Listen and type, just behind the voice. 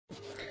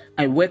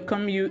I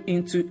welcome you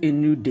into a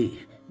new day.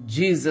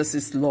 Jesus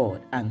is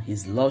Lord and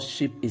his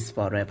lordship is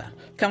forever.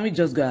 Can we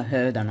just go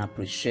ahead and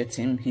appreciate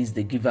him? He's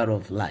the giver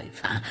of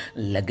life.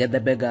 He's the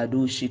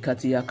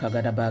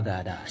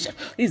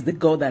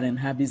God that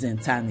inhabits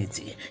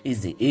eternity.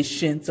 He's the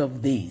ancient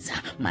of days.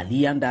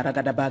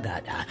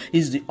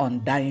 He's the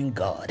undying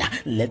God.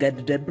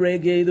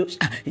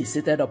 He's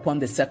seated upon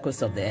the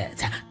circles of the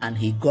earth and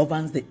he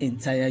governs the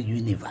entire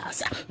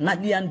universe. He's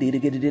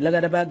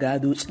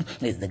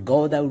the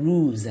God that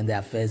rules in the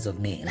affairs of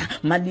men.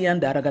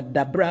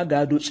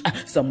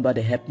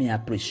 Somebody help me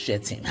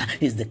appreciate him.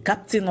 He's the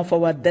captain of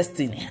our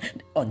destiny,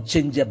 the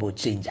unchangeable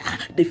changer,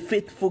 the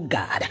faithful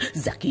God.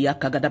 Zakia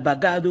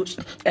Kagadabagadush,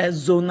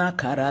 Ezona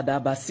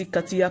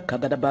Karadabasikatia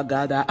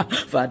Kagadabagada.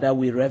 Father,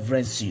 we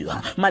reverence you.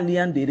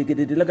 Malian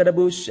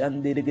Delegadabush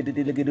and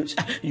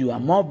Delegadush. You are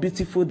more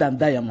beautiful than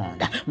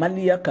diamond.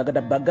 Malia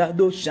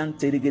Kagadabagadush and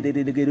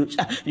Delegadush.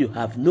 You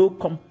have no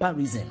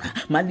comparison.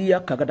 Malia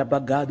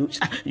Kagadabagadush.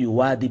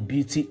 You are the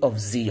beauty of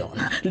Zion.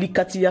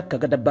 Likatia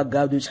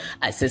Kagadabagadush.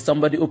 I say,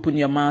 somebody open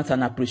your mouth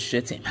and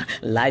appreciate him.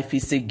 Life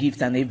is a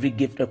gift and every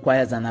gift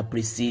requires an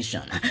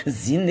appreciation.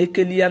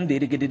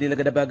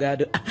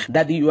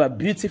 Daddy, you are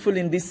beautiful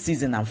in this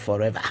season and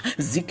forever.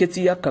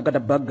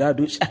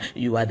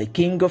 You are the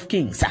King of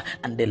Kings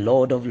and the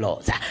Lord of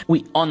Lords.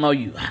 We honor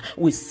you.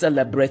 We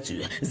celebrate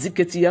you.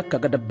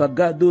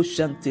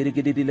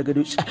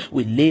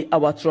 We lay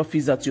our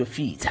trophies at your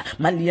feet.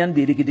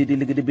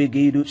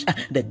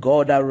 The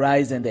God that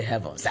rises in the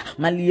heavens.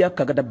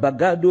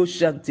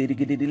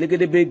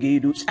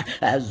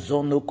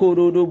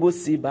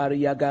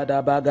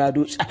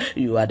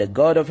 You are the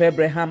God of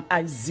Abraham,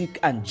 Isaac,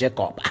 and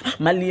Jacob.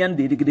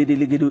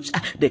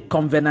 The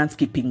covenant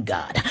keeping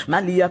God.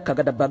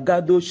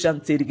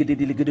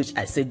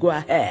 I say, go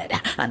ahead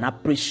and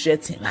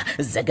appreciate him.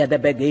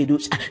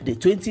 The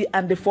 20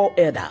 and the 4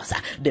 elders,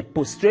 they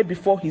prostrate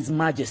before his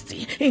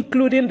majesty,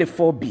 including the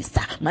 4 beasts.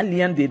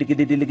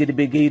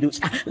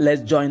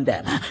 Let's join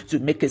them to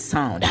make a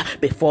sound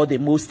before the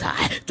Most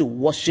High, to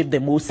worship the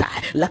Most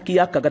High.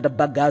 Lakia Kagada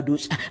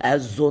Bagadush,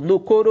 Azono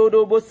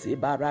Korodobo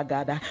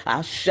Sibaragada,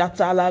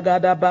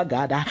 Ashatalagada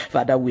Bagada.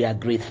 Father, we are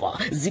grateful.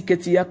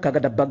 Ziketia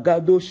Kagada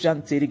Bagado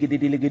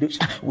Shantirigidiligidush.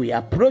 We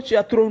approach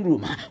your throne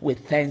room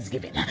with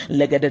thanksgiving.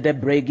 Legede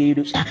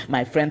Bregidush.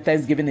 My friend,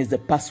 thanksgiving is the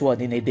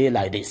password in a day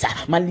like this.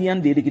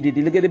 Malian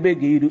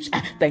Diligidiligedibegidush.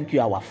 Thank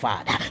you, our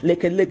Father.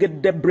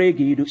 Legede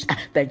Bregidush.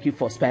 Thank you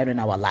for sparing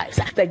our lives.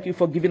 Thank you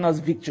for giving us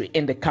victory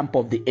in the camp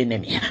of the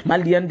enemy.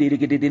 Malian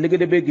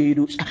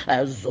Diligidiligedibegidush.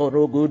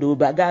 Zorogudu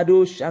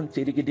Bagadu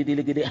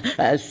Shantirigidilligidi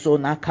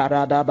Sona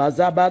Karada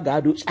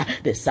Bazabagadush.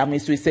 The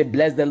psalmist will say,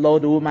 bless the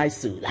Lord, O my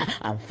soul,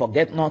 and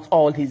forget not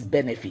all his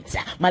benefits.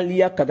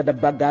 Malia Kagada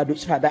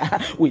Bagadush, Father,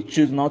 we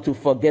choose not to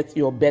forget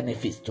your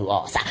benefits to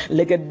us.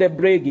 Leged the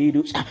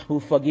Bregidush, who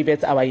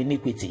forgiveth our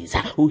iniquities,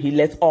 who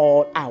healeth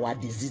all our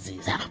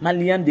diseases.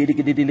 Malian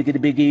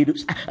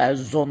Diligidiligedibegidush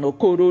Zono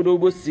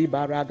Korodobo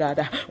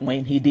Sibaragada.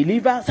 When he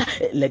delivers,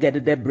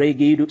 Leged the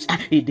Bregidush,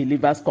 he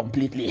delivers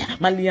completely.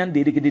 Malian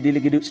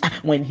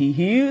when he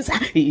heals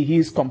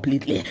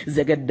completely.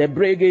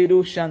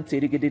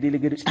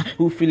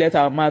 Who filleth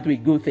our mouth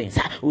with good things,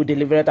 who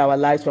delivered our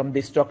lives from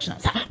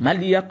destructions.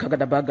 Malia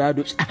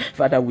Kagadabagadush.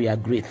 Father, we are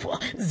grateful.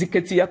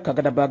 Ziketia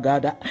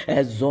Kagadabagada.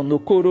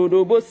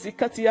 Zonokorodobo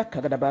Sikatia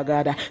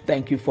Kagadabagada.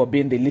 Thank you for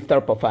being the lifter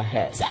up of our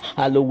heads.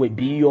 Hallowed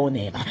be your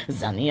name.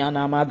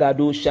 Zaniana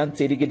Magadu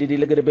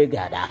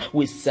Shantirigidilagada.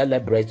 We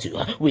celebrate you.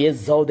 We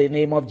exalt the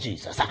name of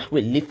Jesus.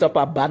 We lift up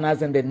our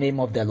banners in the name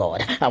of the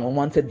Lord. And we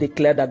want to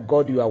declare that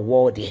God, you are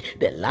worthy.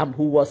 The Lamb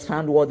who was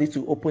found worthy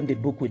to open the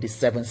book with the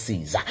 7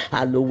 seals.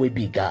 Hallowed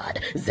be God.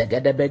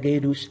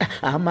 Zegedebegedush,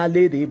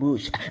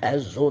 Amaledebush,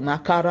 Zona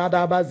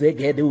Karadaba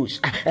Zegedush,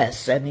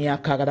 Senia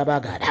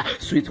Kagadabagada.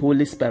 Sweet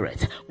Holy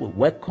Spirit, we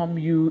welcome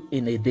you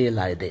in a day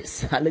like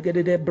this.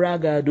 Allegede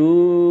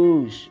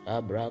Bragadush,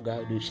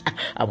 Bragadush.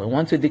 And we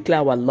want to declare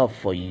our love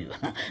for you.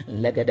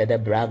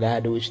 Legede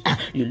Bragadush.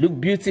 You look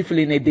beautiful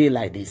in a day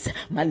like this.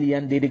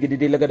 Malian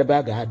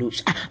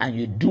Bragadush. And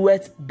you do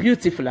it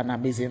beautiful and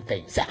amazing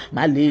things.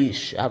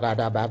 Malish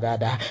Agada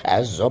Bagada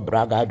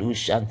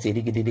Azobragadush and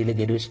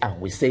Tirigidiligidush.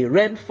 And we say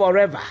reign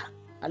forever.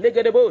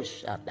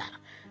 Allegedebush,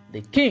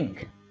 the King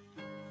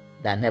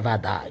that never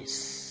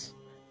dies.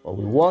 For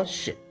we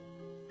worship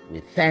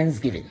with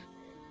thanksgiving.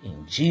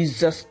 In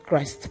Jesus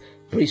Christ's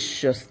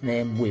precious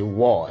name we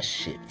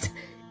worship.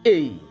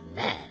 Amen.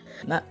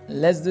 Now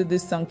let's do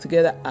this song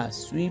together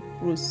as we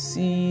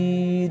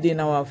proceed in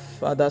our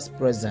Father's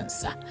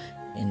presence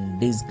in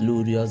this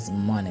glorious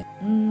morning.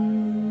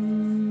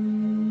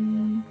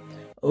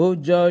 Oh,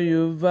 joy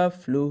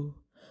overflow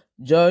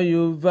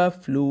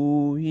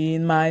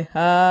in my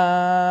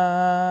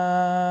heart.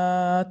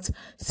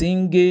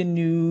 Sing a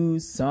new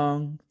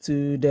song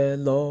to the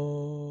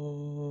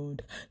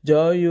Lord.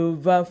 Joy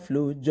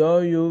overflow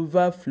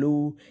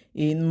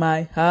in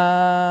my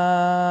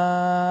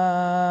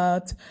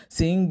heart.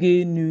 Sing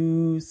a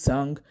new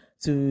song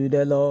to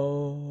the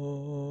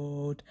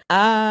Lord.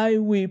 I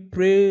will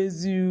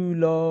praise you,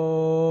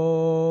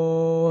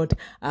 Lord.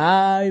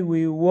 I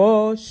will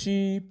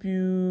worship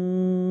you.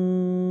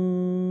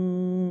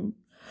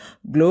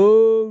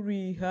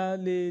 Glory,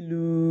 hallelujah.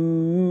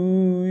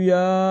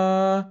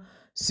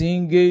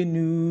 Sing a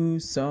new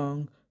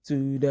song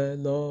to the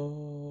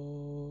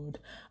Lord.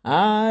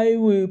 I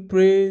will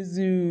praise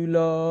you,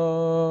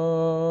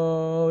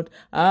 Lord.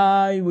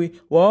 I will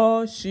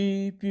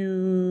worship you.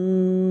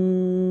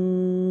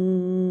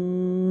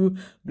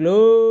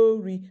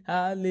 Glory,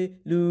 hallelujah.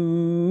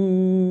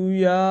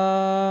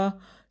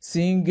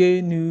 Sing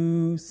a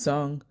new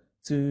song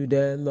to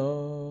the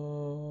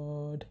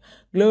Lord.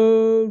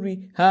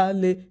 Glory,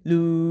 hallelujah.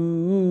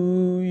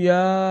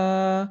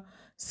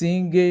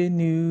 Sing a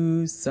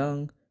new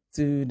song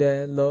to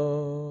the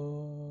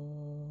Lord.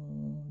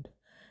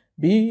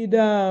 Be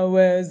thou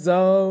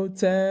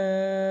exalted,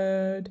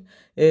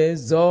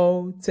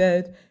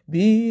 exalted,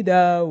 be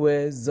thou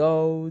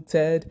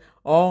exalted,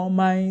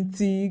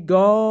 Almighty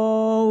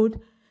God.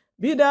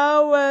 Be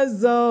thou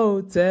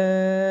exalted,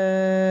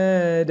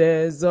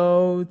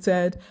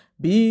 exalted,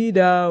 be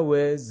thou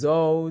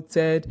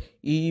exalted,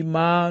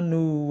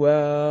 Emmanuel.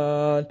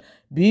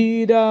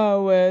 Be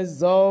thou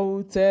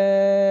exalted,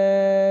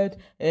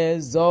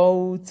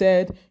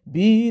 exalted,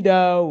 be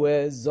thou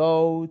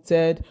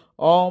exalted,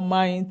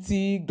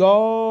 Almighty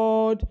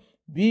God.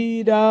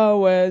 Be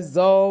thou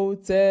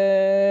exalted,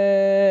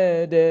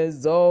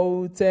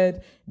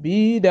 exalted,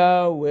 be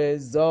thou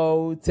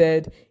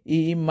exalted,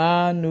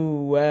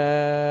 Emmanuel.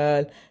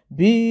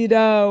 Be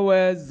thou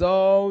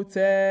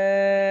exalted,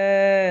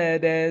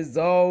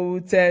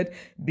 exalted,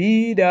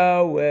 be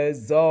thou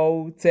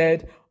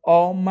exalted,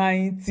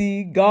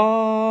 Almighty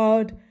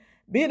God.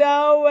 Be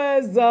thou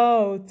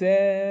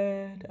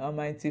exalted,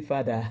 Almighty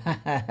Father.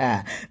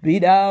 Be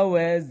thou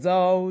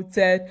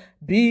exalted,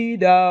 be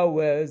thou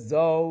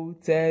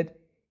exalted,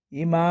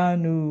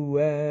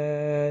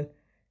 Emmanuel.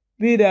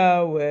 Be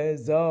thou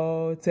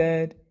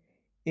exalted,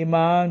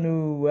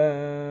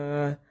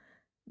 Emmanuel.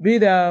 Be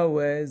thou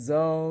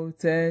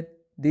exalted,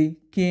 the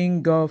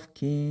King of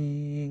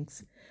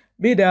Kings.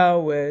 Be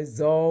thou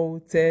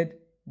exalted,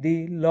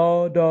 the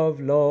Lord of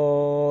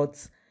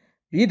Lords.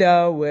 Be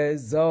thou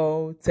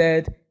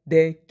exalted,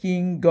 the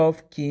King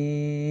of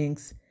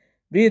Kings.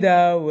 Be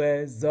thou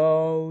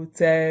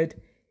exalted,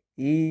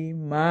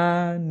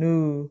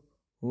 Emmanuel.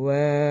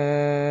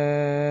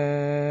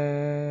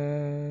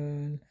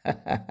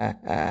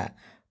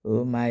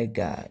 Oh my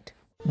God.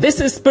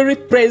 This is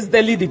Spirit Praise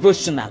Daily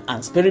Devotional,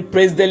 and Spirit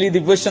Praise Daily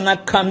Devotional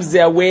comes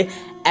their way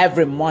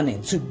every morning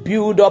to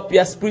build up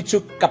your spiritual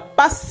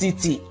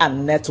capacity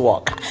and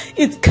network.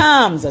 It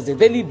comes as a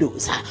daily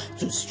dose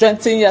to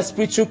strengthen your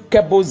spiritual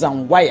cables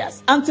and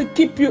wires and to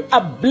keep you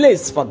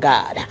ablaze for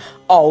God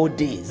all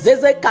day.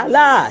 Zeze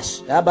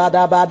kalash,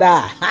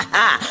 abadabada,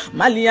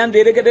 malian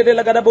delegede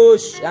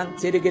lagadabush, and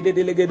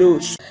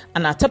telegede.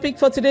 And our topic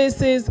for today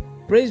says,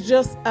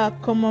 pressures are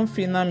common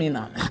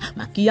phenomenon.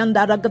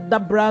 Makianda ragada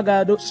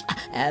bragados,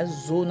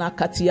 azuna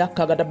katia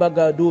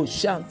kagadabagado,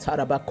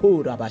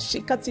 shantarabakura,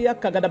 bashikatia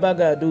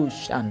kagadabagado,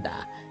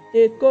 shanda.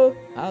 Eko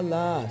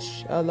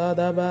alash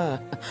aladaba.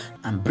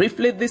 And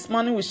briefly this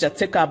morning we shall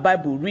take our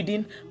Bible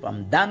reading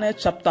from Daniel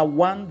chapter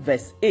 1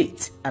 verse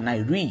 8, and I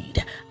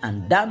read,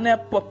 and Daniel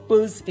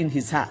purposed in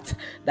his heart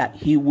that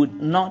he would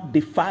not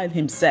defile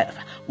himself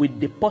with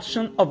the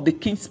portion of the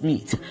king's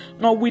meat,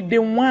 nor with the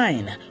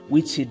wine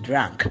which he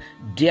drank.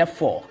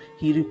 Therefore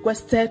he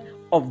requested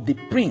of the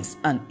prince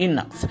and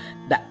eunuchs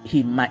that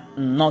he might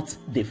not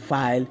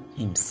defile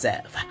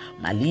himself.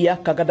 Malia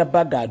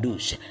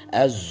kagadabagadush,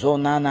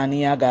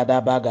 azonanania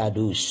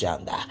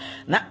gadabagadushanda.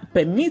 Now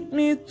permit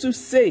me to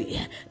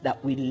say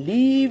that we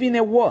live in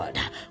a world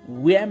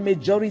where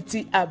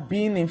majority are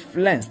being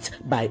influenced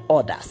by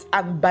others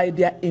and by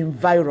their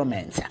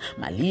environment.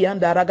 Malia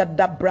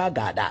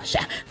daragadabragadash.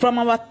 From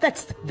our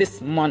text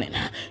this morning,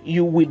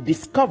 you will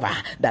discover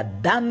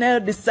that Daniel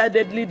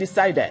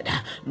decided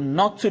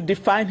not to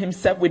defile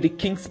himself with the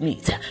king's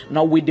meat,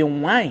 nor with the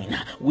wine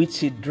which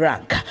he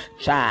drank.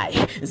 Chai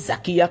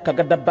Zakia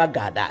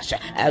kagadabagadash,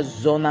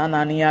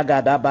 azonanania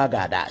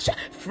gadabagadash.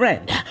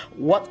 Friend,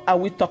 what are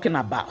we talking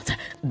about?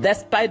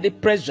 Despite the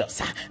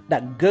pressures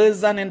that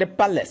goes on in the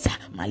palace,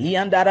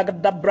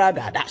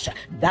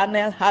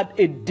 Daniel had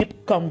a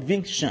deep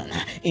conviction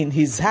in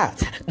his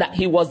heart that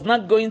he was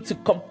not going to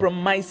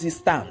compromise his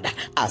stand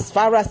as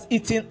far as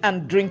eating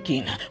and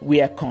drinking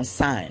were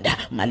concerned.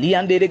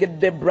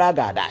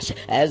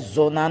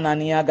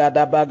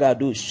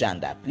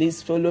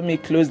 Please follow me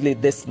closely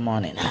this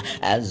morning. Can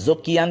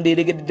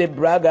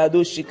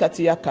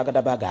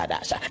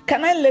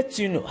I let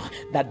you know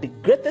that the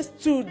greatest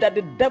tool that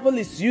the devil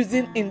is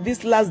using in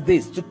these last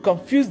days to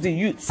confuse the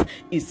youths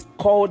is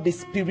called the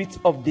spirit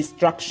of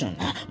distraction?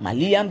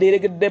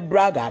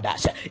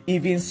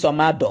 Even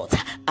some adults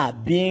are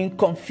being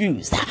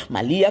confused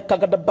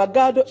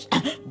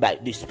by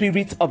the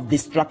spirit of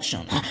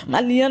destruction.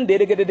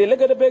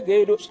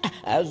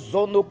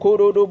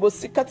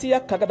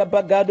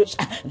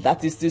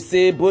 That is to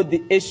say, both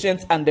the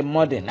ancient and the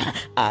modern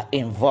are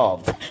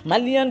involved.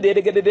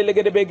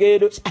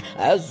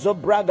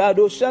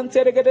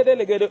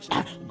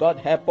 God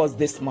help us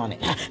this morning.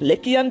 I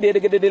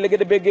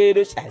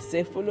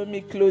say, follow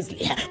me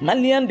closely. But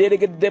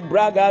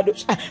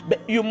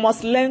you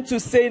must learn to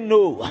say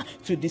no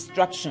to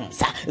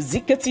distractions.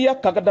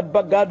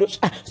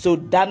 So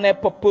Daniel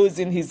proposed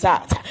in his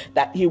heart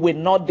that he will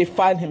not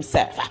defile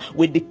himself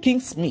with the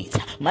king's meat,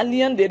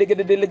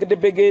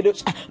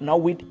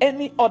 nor with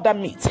any other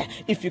meat,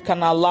 if you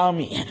can allow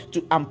me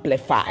to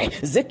amplify.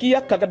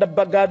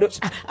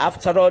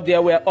 After all,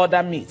 there were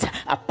other meat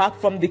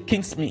apart from the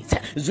king's meat.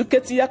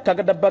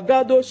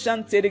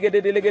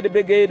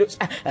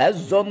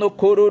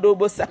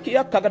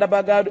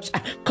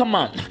 Come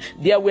on,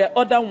 there were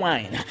other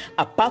wine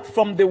apart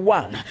from the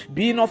one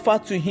being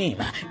offered to him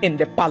in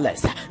the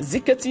palace.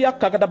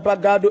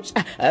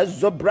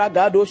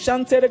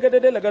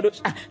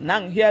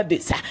 Now hear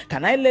this.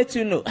 Can I let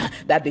you know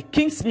that the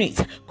king's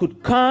meat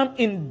could come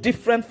in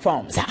different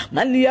forms?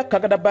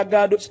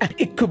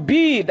 It could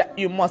be that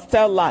you must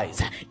tell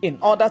lies in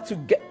order to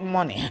get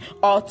money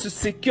or to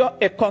secure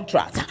a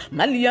contract. It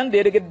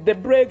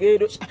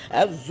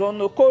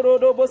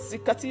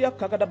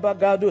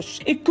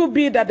could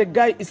be that the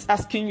guy is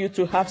asking you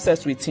to have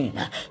sex with him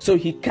so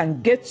he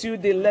can get you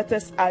the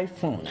latest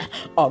iPhone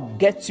or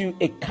get you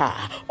a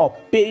car or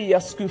pay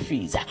your school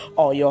fees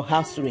or your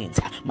house rent.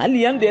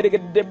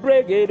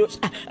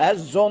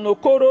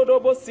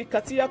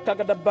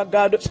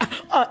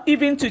 Or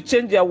even to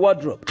change your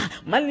wardrobe.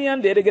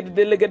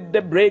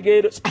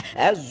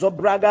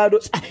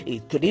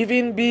 It could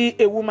even be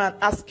a woman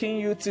asking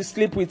you to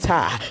sleep with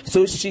her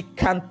so she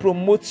can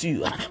promote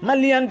you,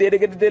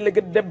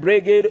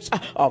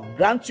 or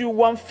grant you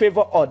one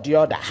favor or the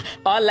other.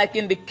 Or like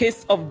in the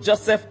case of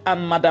Joseph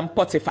and Madam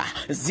Potiphar,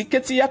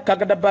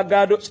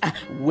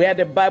 where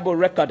the Bible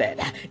recorded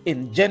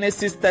in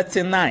Genesis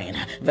 39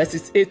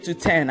 verses 8 to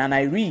 10, and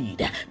I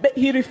read, but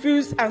he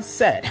refused and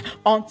said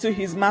unto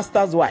his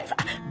master's wife,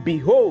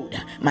 behold,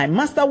 my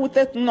master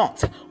wotteth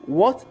not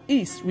what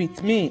is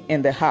with me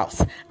in the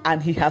house,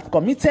 and he hath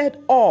committed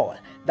all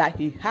that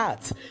he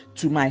hath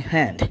to my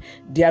hand.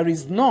 There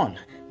is none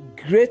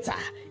greater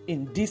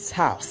in this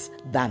house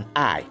than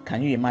I.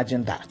 Can you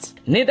imagine that?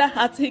 Neither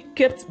hath he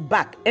kept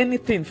back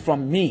anything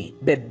from me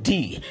but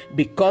thee,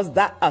 because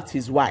thou art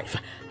his wife.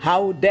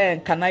 How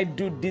then can I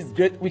do this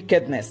great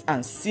wickedness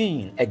and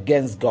sin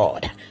against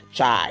God?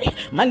 Chai.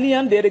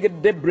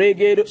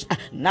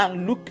 Now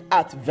look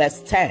at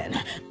verse 10.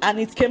 And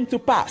it came to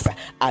pass,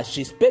 as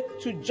she spake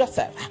to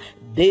Joseph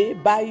day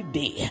by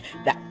day,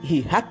 that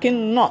he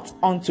hearkened not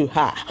unto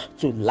her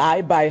to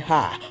lie by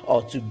her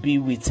or to be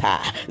with her.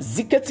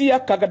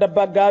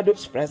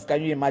 Friends,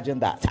 can you imagine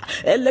that?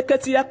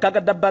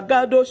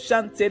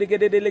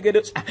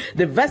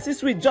 The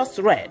verses we just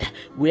read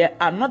were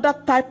another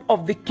type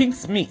of the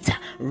king's meat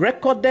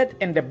recorded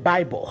in the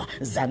Bible.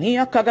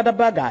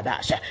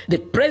 The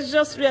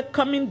pressures were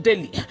coming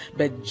daily,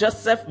 but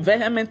Joseph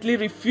vehemently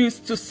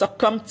refused to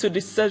succumb to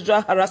the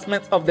sexual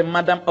harassment of the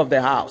madam of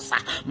the house.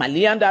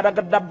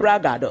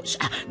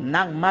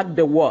 Now mark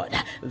the word,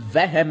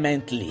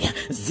 vehemently.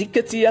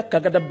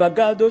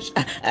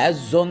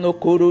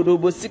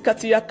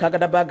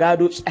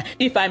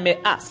 If I may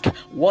ask,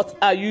 what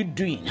are you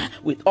doing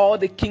with all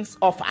the king's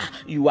offer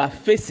you are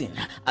facing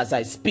as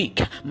I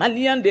speak? Are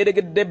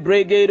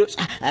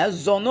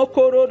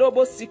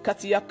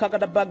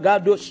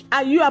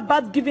you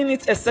about giving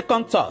it a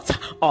second thought?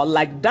 Or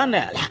like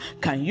Daniel,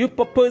 can you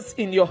purpose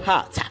in your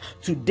heart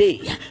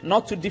today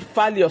not to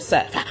defile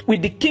yourself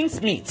with the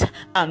king's meat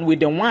and with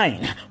the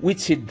wine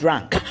which he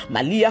drank?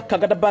 I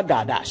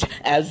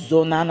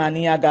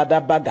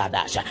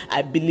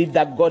believe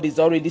that God is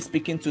already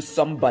speaking to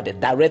somebody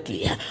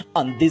directly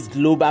on this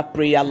global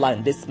prayer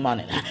line this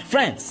morning.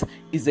 Friends,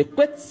 it's a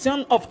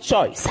question of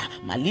choice.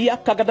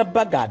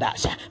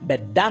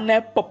 But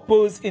Daniel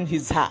proposed in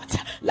his heart,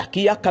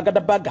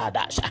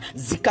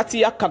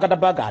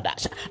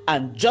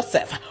 and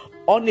Joseph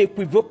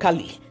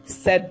unequivocally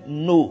said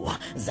no.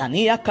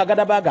 Zania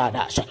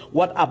Kagadabagadosh.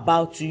 What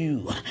about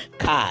you?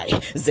 Kai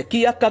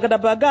Zekia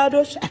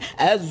Kagadabagadosh.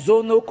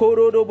 Ezono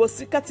Korodobo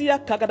Sikatia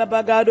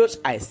Kagadabagadosh.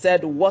 I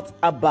said, what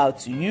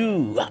about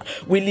you?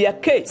 Will your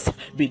case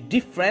be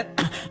different?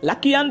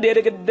 Lakian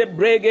de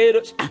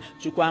Bregadosh.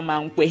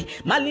 Chukwamankwe.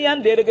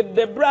 Malian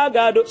de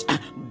Bragadosh.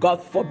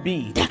 God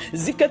forbid.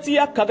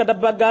 Zikatia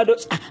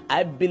Kagadabagadosh.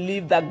 I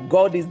believe that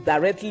God is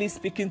directly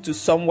speaking to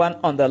someone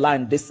on the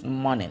line this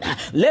morning.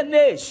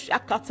 Lene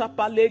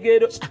Shakatapa.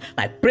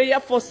 My prayer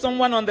for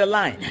someone on the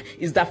line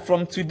is that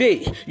from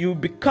today you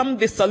become become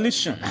the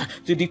solution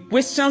to the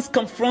questions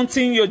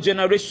confronting your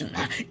generation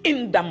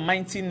in the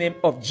mighty name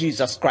of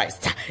Jesus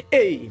Christ.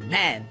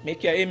 Amen.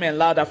 Make your amen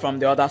louder from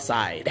the other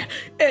side.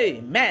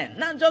 Amen.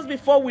 Now, just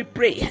before we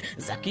pray,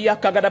 Zakia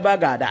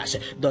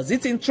Kagadabagadash, does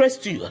it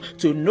interest you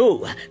to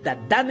know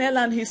that Daniel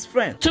and his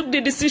friend took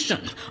the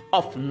decision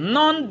of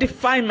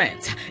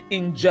non-defilement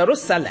in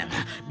Jerusalem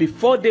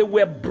before they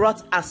were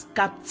brought as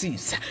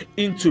captives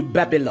into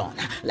Babylon?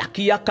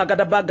 Lakia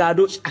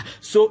Kagadabagadosh.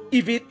 So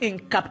even in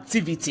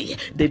captivity,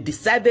 they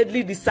decided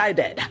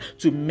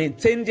to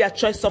maintain their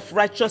choice of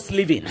righteous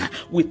living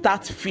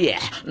without fear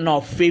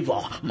nor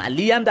favor.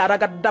 Malianda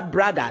ragada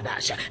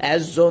bragadash,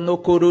 ezono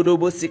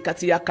korodobo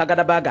sikatia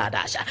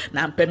kagadabagadash.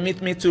 Now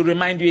permit me to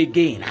remind you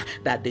again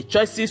that the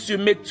choices you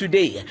make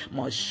today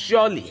must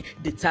surely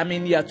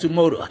determine your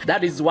tomorrow.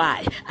 That is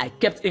why I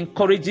kept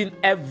encouraging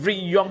every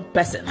young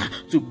person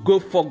to go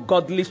for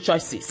godly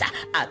choices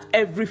at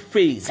every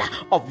phase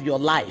of your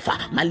life.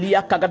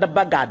 Malia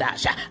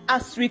kagadabagadash.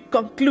 As we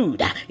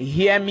conclude,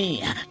 hear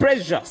me.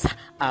 Pressures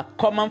are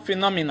common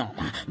phenomenon.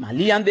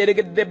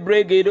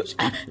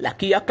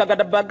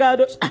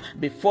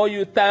 Before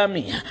you tell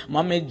me,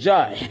 Mommy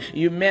Joy,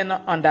 you may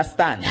not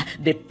understand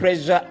the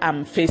pressure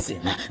I'm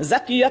facing.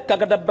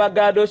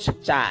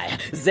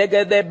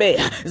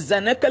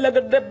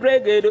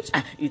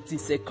 It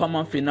is a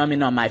common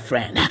phenomenon, my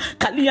friend.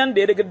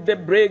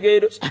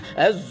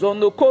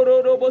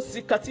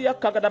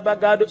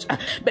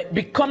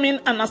 Becoming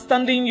an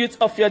outstanding youth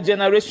of your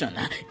generation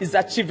is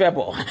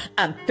achievable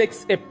and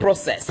takes a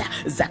process.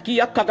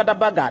 Zakia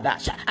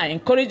Kagadabagadash. I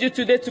encourage you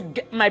today to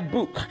get my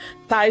book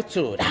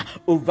titled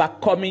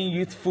Overcoming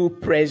Youthful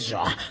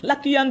Pressure.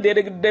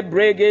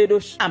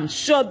 I'm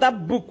sure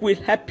that book will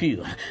help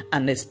you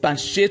and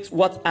expatiate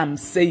what I'm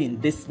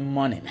saying this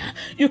morning.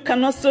 You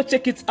can also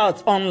check it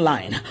out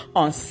online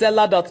on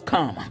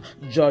seller.com,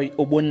 Joy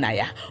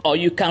Obonaya, or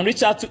you can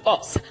reach out to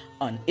us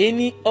on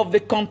any of the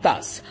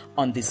contacts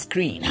on the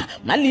screen.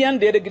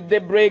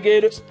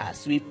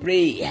 As we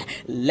pray,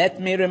 let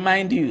me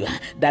remind you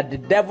that the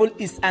devil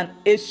is an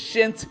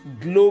ancient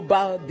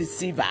global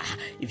deceiver.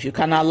 If you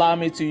can allow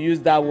me to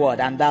use that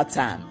word and that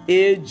term,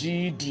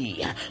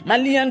 AGD.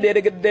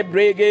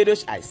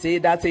 I say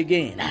that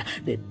again.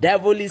 The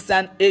devil is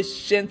an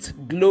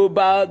ancient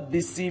global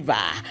deceiver.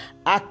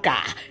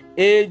 Aka.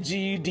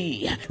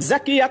 AGD.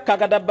 Zakia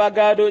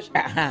Kagadabagadosh.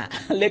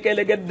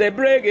 The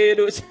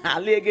bregados.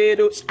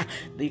 Allegados.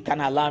 They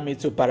can allow me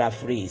to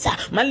paraphrase.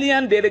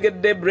 Malian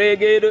delegate the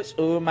bregados.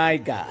 Oh my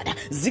God.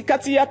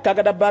 Zikatia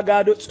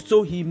Kagadabagados.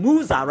 So he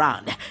moves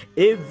around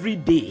every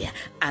day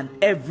and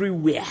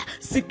everywhere,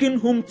 seeking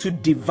whom to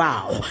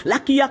devour.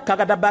 Lakia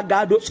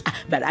Kagadabagados.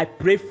 But I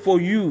pray for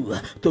you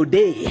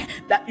today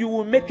that you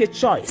will make a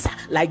choice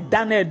like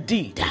Daniel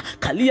did.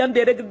 Kalian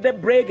delegate the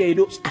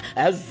bregados.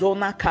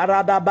 Azona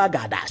Karadaba.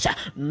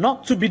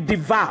 Not to be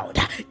devoured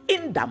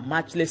in the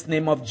matchless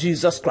name of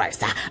Jesus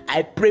Christ.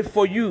 I pray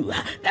for you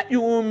that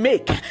you will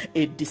make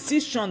a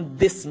decision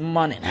this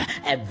morning,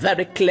 a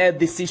very clear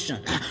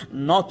decision,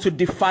 not to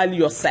defile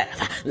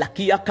yourself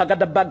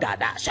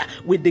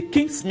with the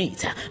king's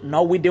meat,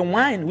 nor with the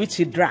wine which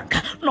he drank,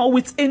 nor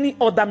with any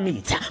other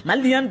meat,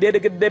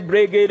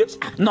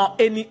 nor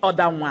any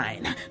other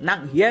wine.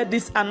 Now hear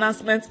this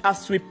announcement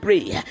as we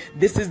pray.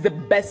 This is the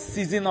best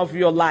season of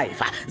your life.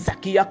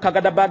 Zakia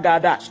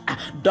Kagadabagada.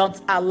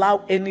 Don't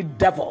allow any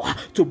devil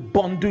to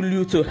bundle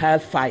you to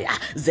hellfire.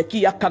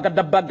 Zakia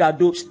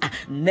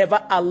Kagadabagadosh.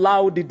 Never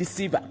allow the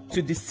deceiver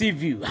to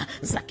deceive you.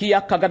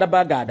 Zakia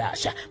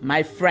Kagadabagadash.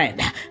 My friend,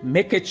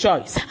 make a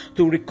choice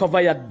to recover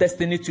your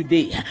destiny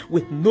today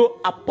with no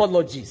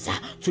apologies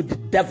to the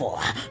devil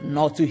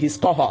nor to his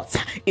cohorts.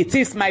 It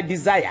is my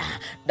desire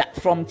that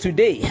from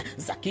today,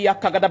 Zakia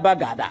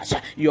Kagadabagadash,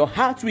 your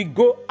heart will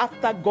go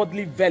after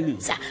godly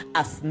values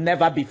as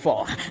never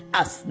before,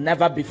 as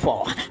never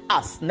before,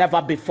 as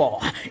never before.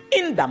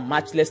 In the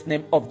matchless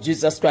name of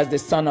Jesus Christ, the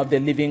Son of the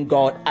living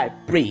God, I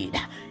prayed.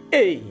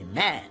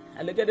 Amen.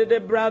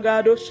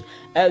 Bragadosh,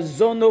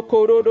 Ezono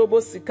Korodobo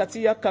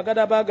Sikatia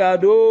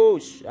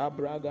Kagadabagadosh,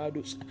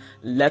 Abragadosh.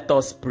 Let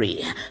us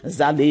pray.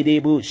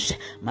 Zaledebush,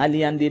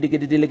 Malian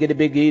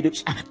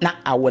Delegate. Now,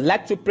 I would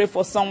like to pray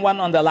for someone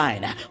on the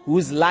line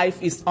whose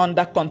life is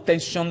under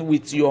contention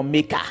with your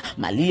maker.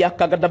 Malia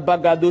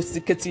Kagadabagado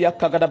Sikatia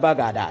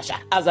Kagadabagadash.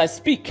 As I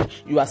speak,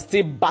 you are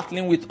still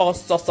battling with all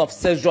sorts of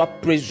sexual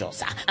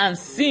pressures, and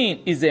sin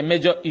is a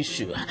major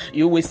issue.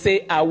 You will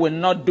say, I will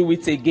not do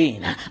it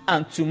again,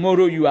 and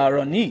tomorrow you are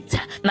on it.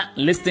 Now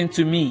listen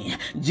to me.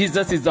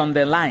 Jesus is on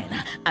the line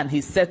and he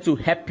said to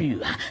help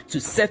you,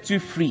 to set you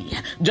free,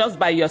 just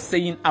by your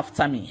saying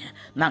after me.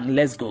 Now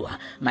let's go.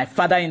 My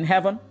Father in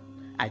heaven,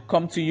 I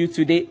come to you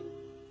today.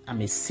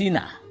 I'm a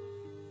sinner.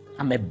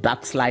 I'm a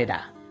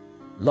backslider.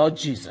 Lord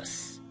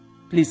Jesus,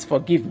 please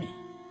forgive me.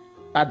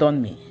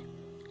 Pardon me.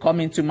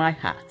 Come into my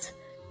heart.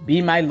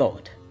 Be my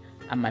Lord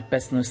and my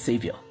personal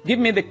Savior. Give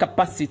me the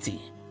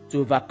capacity to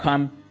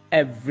overcome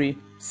every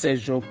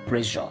sexual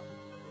pressure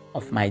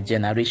of my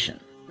generation.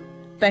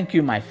 Thank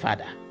you, my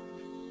Father.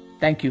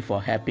 Thank you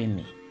for helping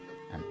me.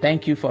 And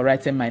thank you for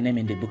writing my name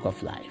in the book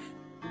of life.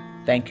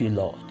 Thank you,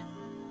 Lord.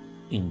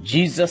 In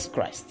Jesus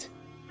Christ's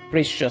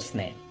precious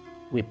name,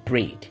 we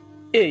prayed.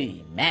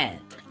 Amen.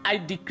 I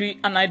decree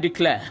and I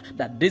declare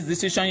that this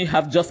decision you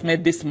have just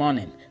made this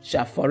morning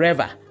shall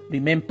forever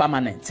remain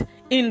permanent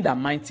in the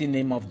mighty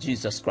name of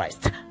Jesus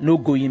Christ. No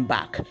going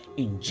back.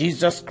 In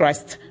Jesus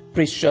Christ's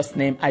precious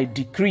name, I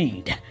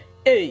decreed.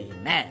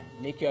 Amen.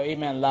 Make your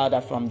amen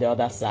louder from the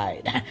other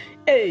side.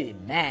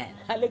 Amen.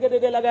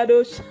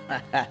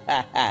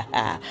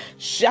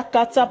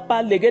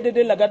 Shakatapa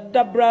legede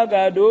lagada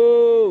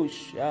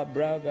bragadosh.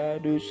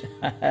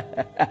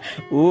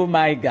 Oh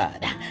my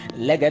God.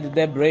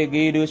 Legede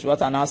bragadosh.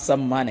 What an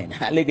awesome morning.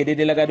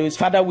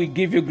 Father, we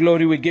give you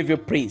glory, we give you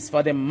praise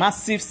for the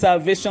massive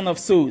salvation of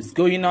souls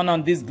going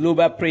on this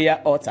global prayer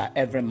altar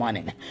every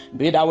morning.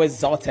 Be thou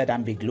exalted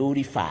and be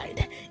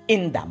glorified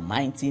in the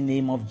mighty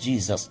name of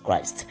Jesus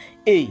Christ.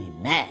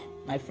 Amen.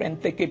 My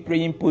friend, take a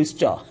praying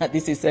posture.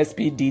 This is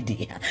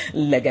SPDD.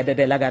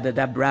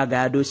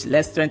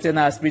 Let's strengthen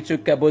our spiritual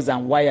cables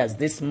and wires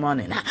this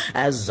morning.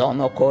 The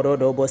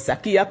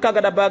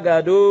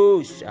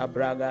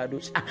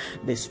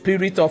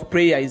spirit of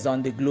prayer is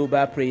on the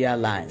global prayer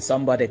line.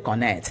 Somebody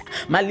connect.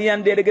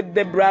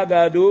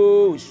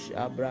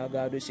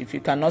 If you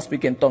cannot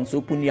speak in tongues,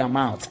 open your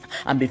mouth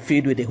and be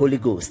filled with the Holy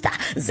Ghost.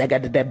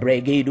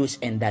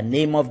 In the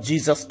name of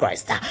Jesus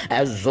Christ.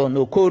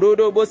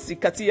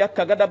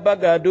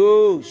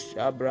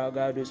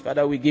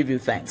 Father, we give you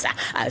thanks.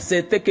 I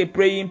say, take a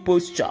praying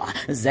posture.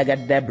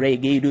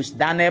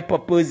 Daniel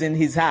proposed in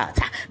his heart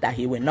that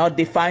he will not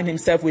define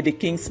himself with the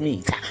king's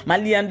meat.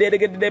 And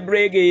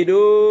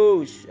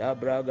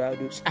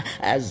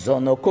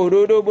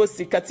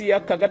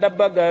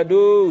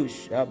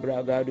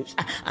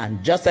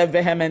Joseph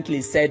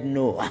vehemently said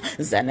no.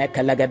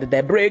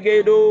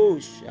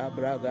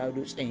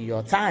 In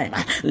your time,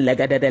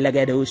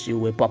 you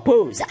will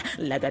propose.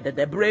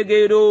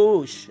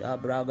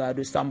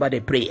 Somebody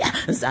pray.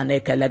 I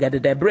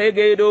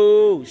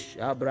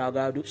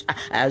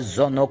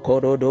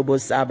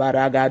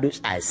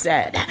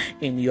said,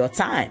 in your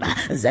time,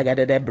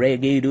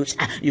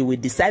 you will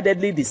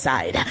decidedly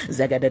decide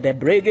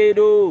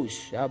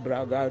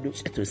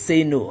to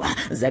say no.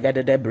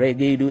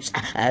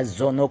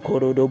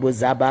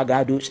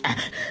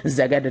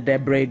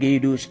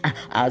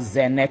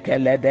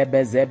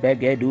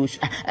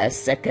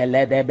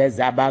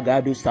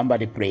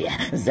 Somebody pray.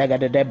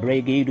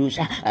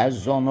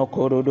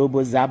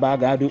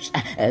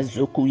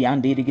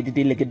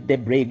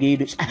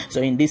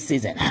 So in this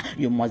season,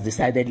 you must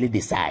decidedly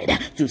decide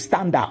to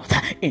stand out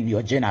in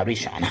your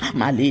generation.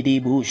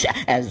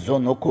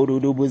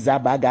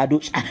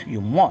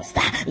 You must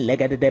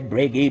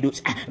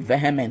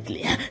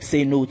vehemently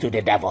say no to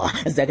the devil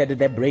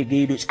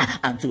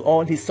and to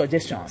all his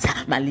suggestions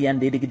and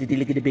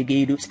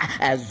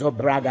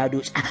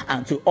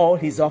to all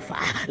his offer.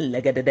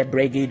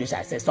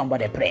 I say,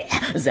 somebody pray.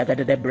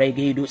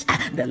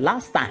 The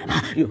last time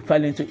you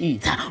fell into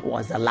it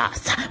was the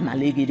last.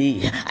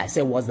 I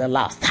say was the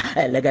last.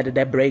 I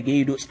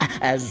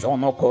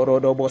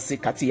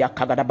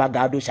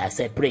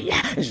say pray.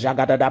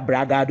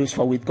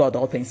 For with God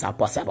all things are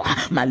possible.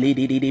 Make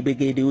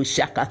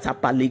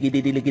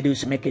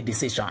a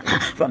decision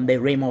from the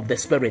realm of the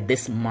spirit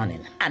this morning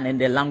and in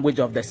the language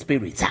of the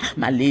spirit.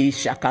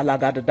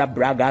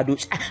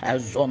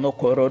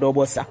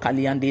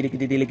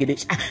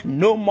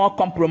 No more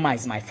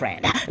compromise, my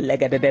friend.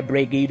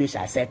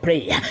 I say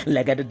pray.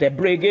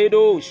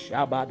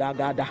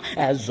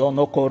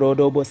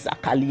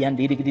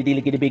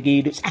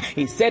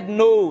 He said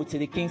no to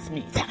the king's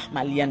meat.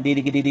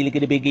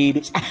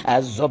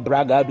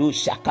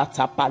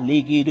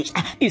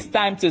 It's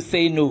time to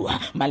say no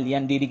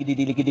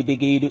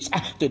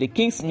to the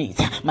king's meat.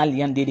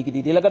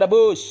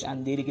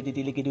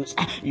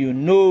 You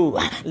know,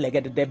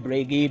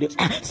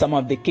 some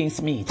of the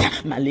king's meat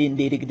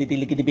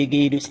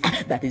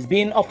that is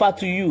being offered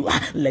to you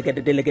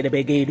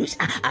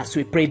as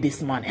we pray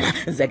this morning.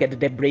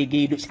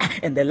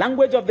 In the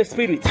language of the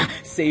spirit,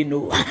 say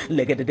no.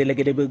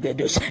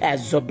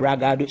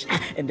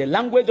 In the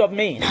language of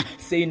men,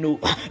 say no.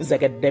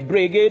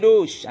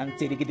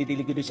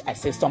 I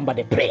say,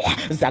 somebody pray.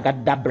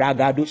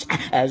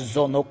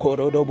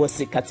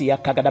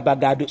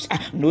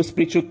 No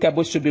spiritual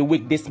cable should be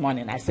weak this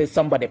morning. I say,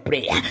 somebody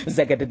pray.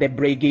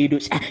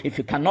 If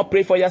you cannot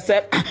pray for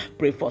yourself,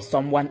 pray for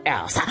someone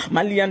else.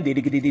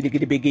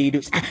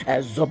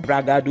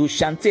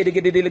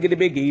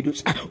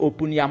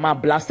 Open your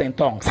mouth, blast in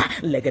tongues.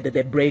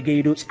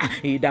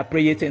 Either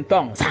pray it in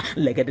tongues.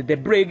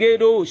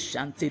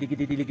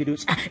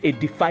 It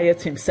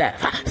defieth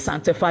himself,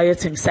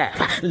 sanctifieth himself.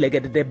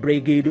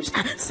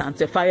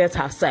 Sanctifieth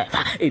herself.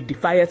 It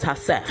defieth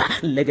herself.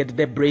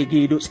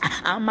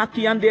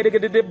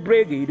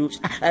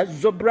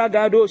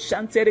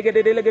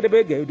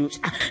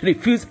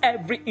 Refuse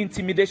every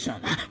intimidation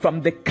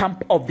from the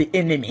camp of the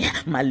enemy.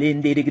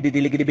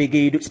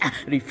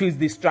 Refuse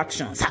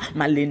distractions.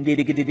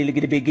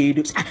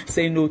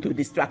 Say no to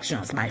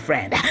distractions, my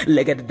friend.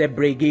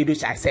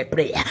 I say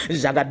pray.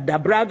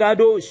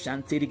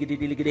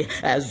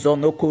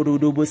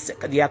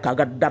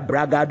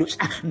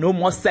 No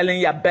more selling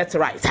your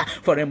birthright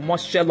for a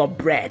morsel of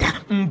bread.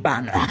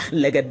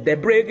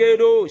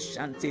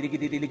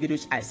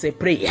 I say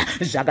pray.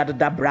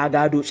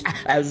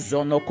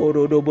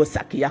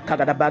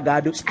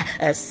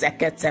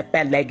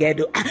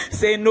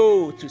 Say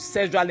no to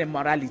sexual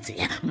immorality.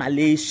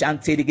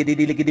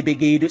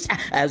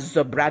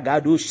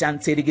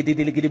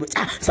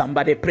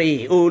 Somebody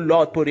pray. Oh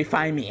Lord,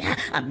 purify me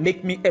and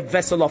make me a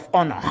vessel of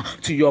honor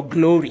to your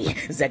glory.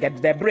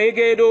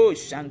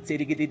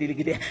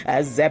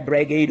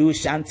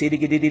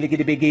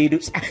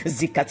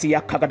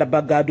 Zikatia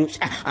Kagadabagadush,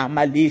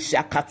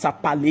 Amalisha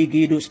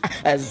Katapaligidus,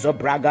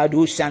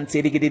 Zobragadus,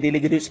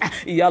 Shantidigidis.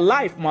 Your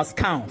life must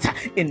count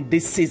in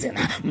this season.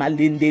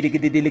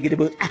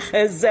 Malindidigidis,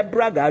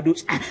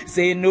 Zebragadus.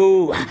 Say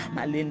no,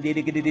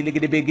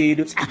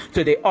 Malindidigidis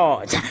to the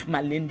urge.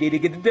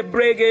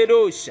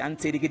 Malindidigidis,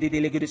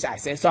 Shantidigidis. I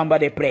say,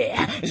 somebody pray.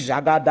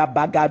 Jagada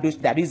Bagadus,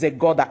 there is a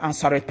God that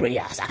answered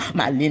prayers.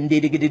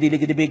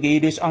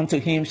 Malindidigidis, unto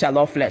him shall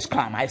all flesh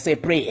come. I say,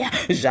 pray.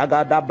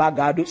 Jagada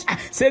Bagadus.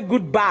 Say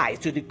goodbye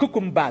to the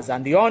cucumbers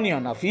and the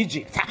onion of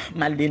Egypt.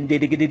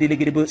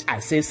 I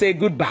say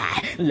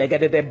goodbye.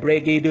 Legade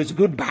bregados,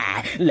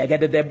 goodbye.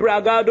 Legade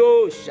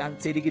bragados,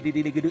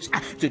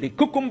 to the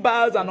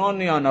cucumbers and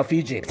onion of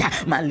Egypt.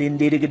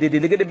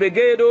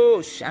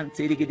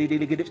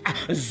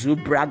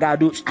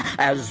 Zubragados,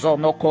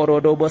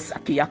 Zonokorodos,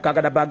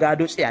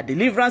 Kiakagadabagadus. Yeah,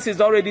 deliverance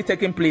is already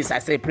taking place. I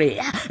say pray.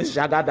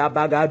 Jagada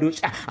Bagadus,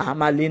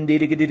 Amalindi,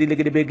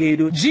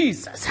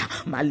 Jesus,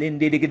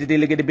 Malindi,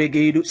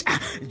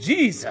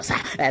 Jesus,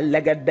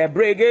 Legade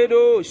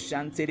Brigado,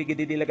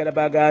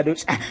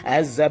 Shantirigidilagadabagadus,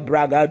 as a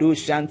Bragadu,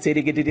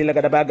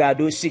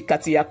 Shantirigidilagadabagadus,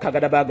 Shikatia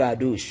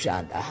Kagadabagadu,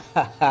 Shanda.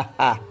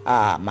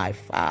 My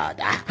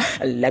Father,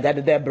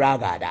 Legade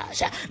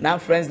Bragadas. Now,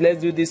 friends,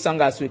 let's do this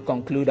song as we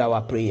conclude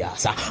our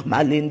prayers.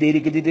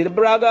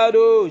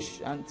 Malindirigidilagados,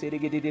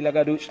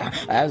 Shantirigidilagados,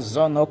 as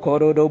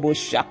Zonokorodobo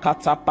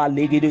Shakata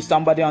Paligidus.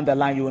 Somebody on the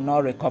line, you will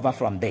not recover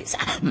from this.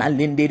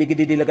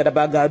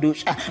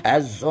 Malindirigidilagadabagadus,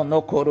 as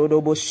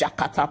Zonokorodobo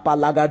Shakata.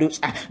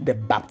 The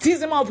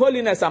baptism of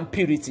holiness and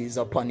purity is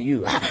upon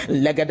you. Now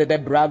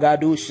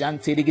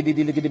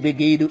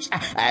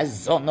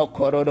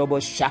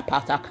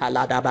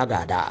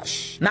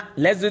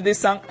let's do this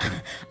song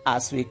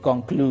as we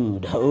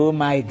conclude. Oh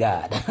my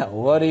God,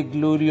 what a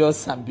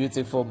glorious and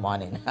beautiful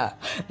morning.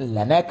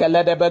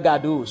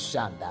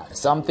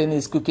 Something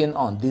is cooking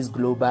on this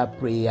global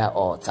prayer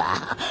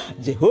altar.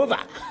 Jehovah,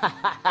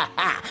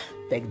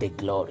 take the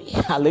glory.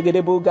 Now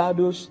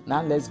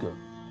let's go.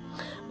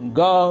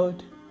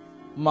 God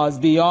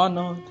must be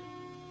honored,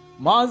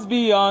 must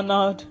be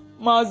honored,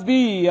 must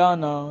be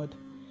honored.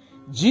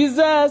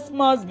 Jesus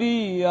must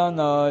be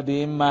honored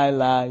in my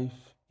life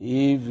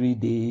every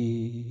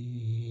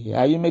day.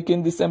 Are you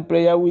making the same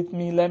prayer with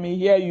me? Let me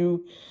hear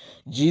you.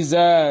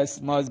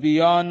 Jesus must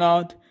be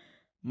honored,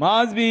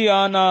 must be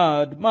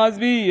honored, must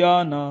be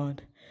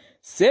honored.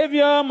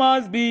 Savior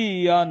must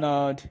be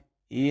honored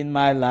in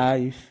my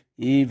life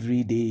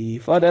every day.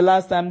 For the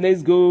last time,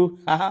 let's go.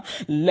 Oh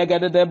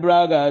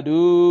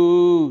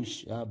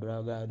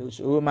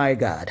my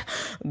God.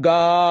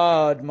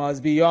 God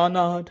must be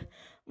honored,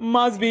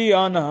 must be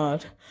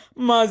honored,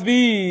 must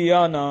be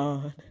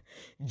honored.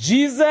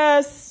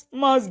 Jesus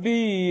must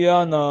be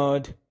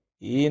honored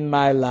in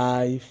my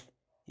life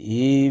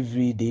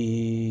every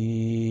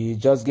day.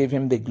 Just give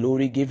him the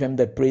glory, give him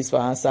the praise for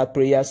answered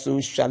prayer.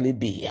 So shall it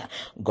be.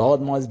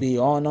 God must be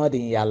honored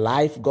in your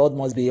life. God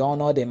must be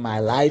honored in my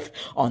life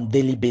on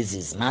daily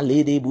basis. No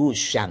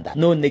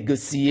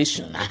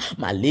negotiation.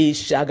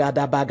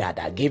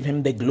 Give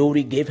him the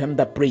glory, give him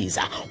the praise.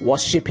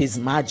 Worship his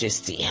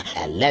majesty.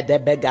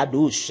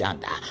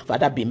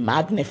 Father, be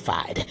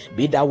magnified,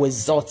 be thou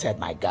exalted,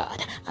 my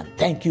God. And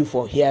thank you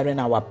for hearing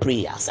our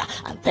prayers.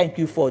 And thank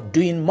you for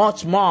doing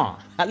much more.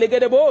 And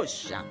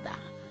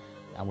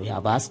we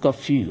have asked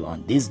of you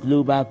on this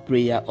global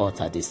prayer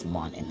altar this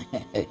morning.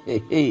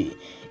 In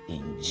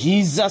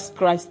Jesus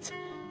Christ's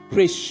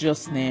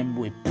precious name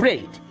we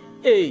prayed.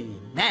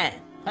 Amen.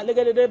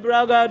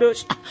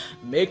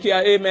 Make your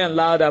amen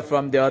louder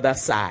from the other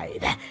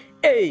side.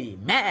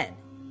 Amen.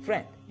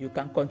 Friend, you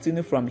can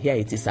continue from here.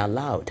 It is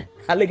allowed.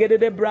 I came to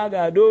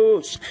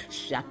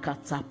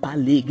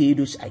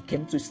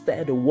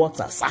stir the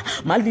waters.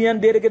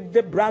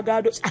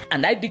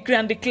 And I decree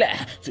and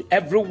declare to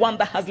everyone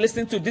that has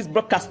listened to this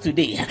broadcast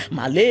today,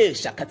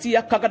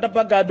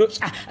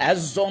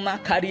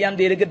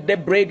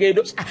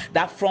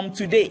 that from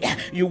today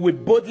you will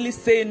boldly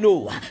say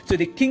no to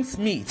the king's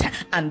meat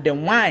and the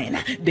wine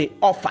they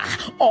offer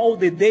all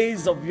the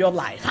days of your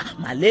life.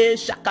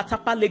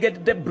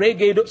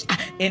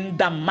 In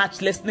the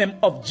matchless name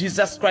of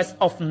Jesus Christ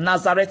of Nazareth.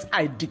 Nazareth,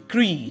 I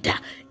decreed.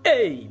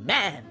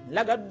 Amen.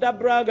 I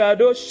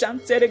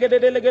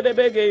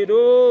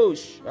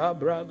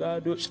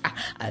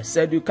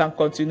said you can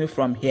continue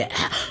from here.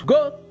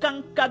 Go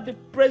conquer the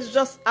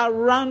pressures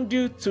around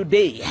you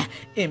today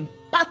in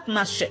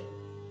partnership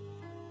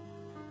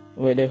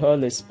with the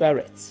Holy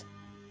Spirit.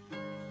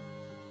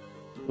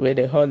 With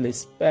the Holy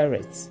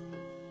Spirit.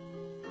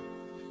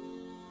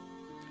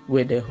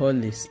 With the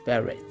Holy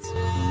Spirit.